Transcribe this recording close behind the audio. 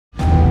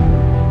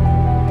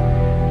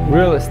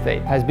Real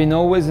estate has been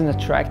always an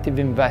attractive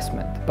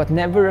investment, but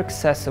never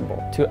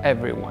accessible to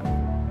everyone.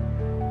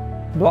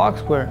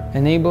 Blocksquare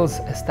enables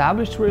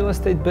established real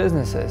estate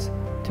businesses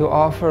to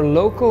offer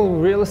local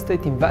real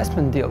estate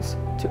investment deals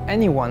to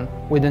anyone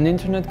with an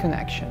internet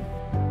connection.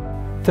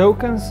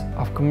 Tokens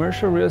of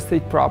commercial real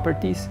estate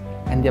properties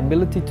and the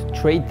ability to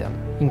trade them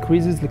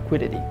increases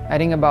liquidity,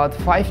 adding about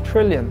 $5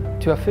 trillion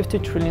to a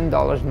 $50 trillion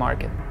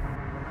market.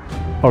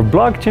 Our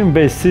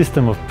blockchain-based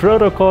system of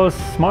protocols,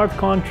 smart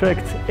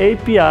contracts,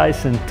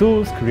 APIs and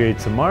tools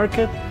creates a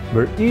market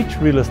where each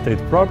real estate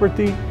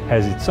property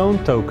has its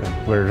own token,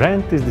 where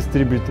rent is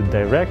distributed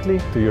directly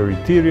to your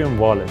Ethereum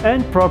wallet.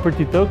 And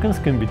property tokens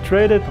can be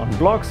traded on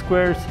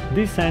Blocksquare's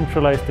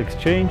decentralized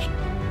exchange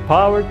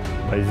powered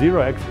by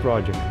 0x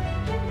project.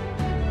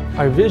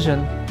 Our vision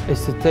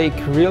is to take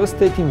real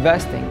estate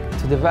investing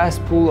to the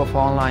vast pool of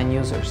online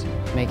users,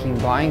 making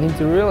buying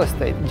into real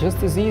estate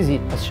just as easy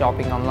as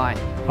shopping online.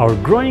 Our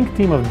growing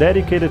team of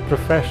dedicated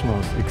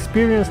professionals,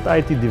 experienced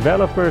IT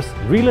developers,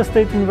 real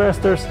estate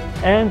investors,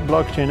 and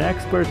blockchain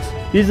experts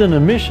is on a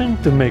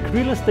mission to make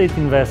real estate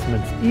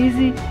investments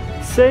easy,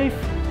 safe,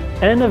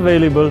 and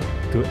available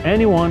to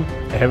anyone,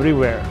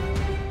 everywhere.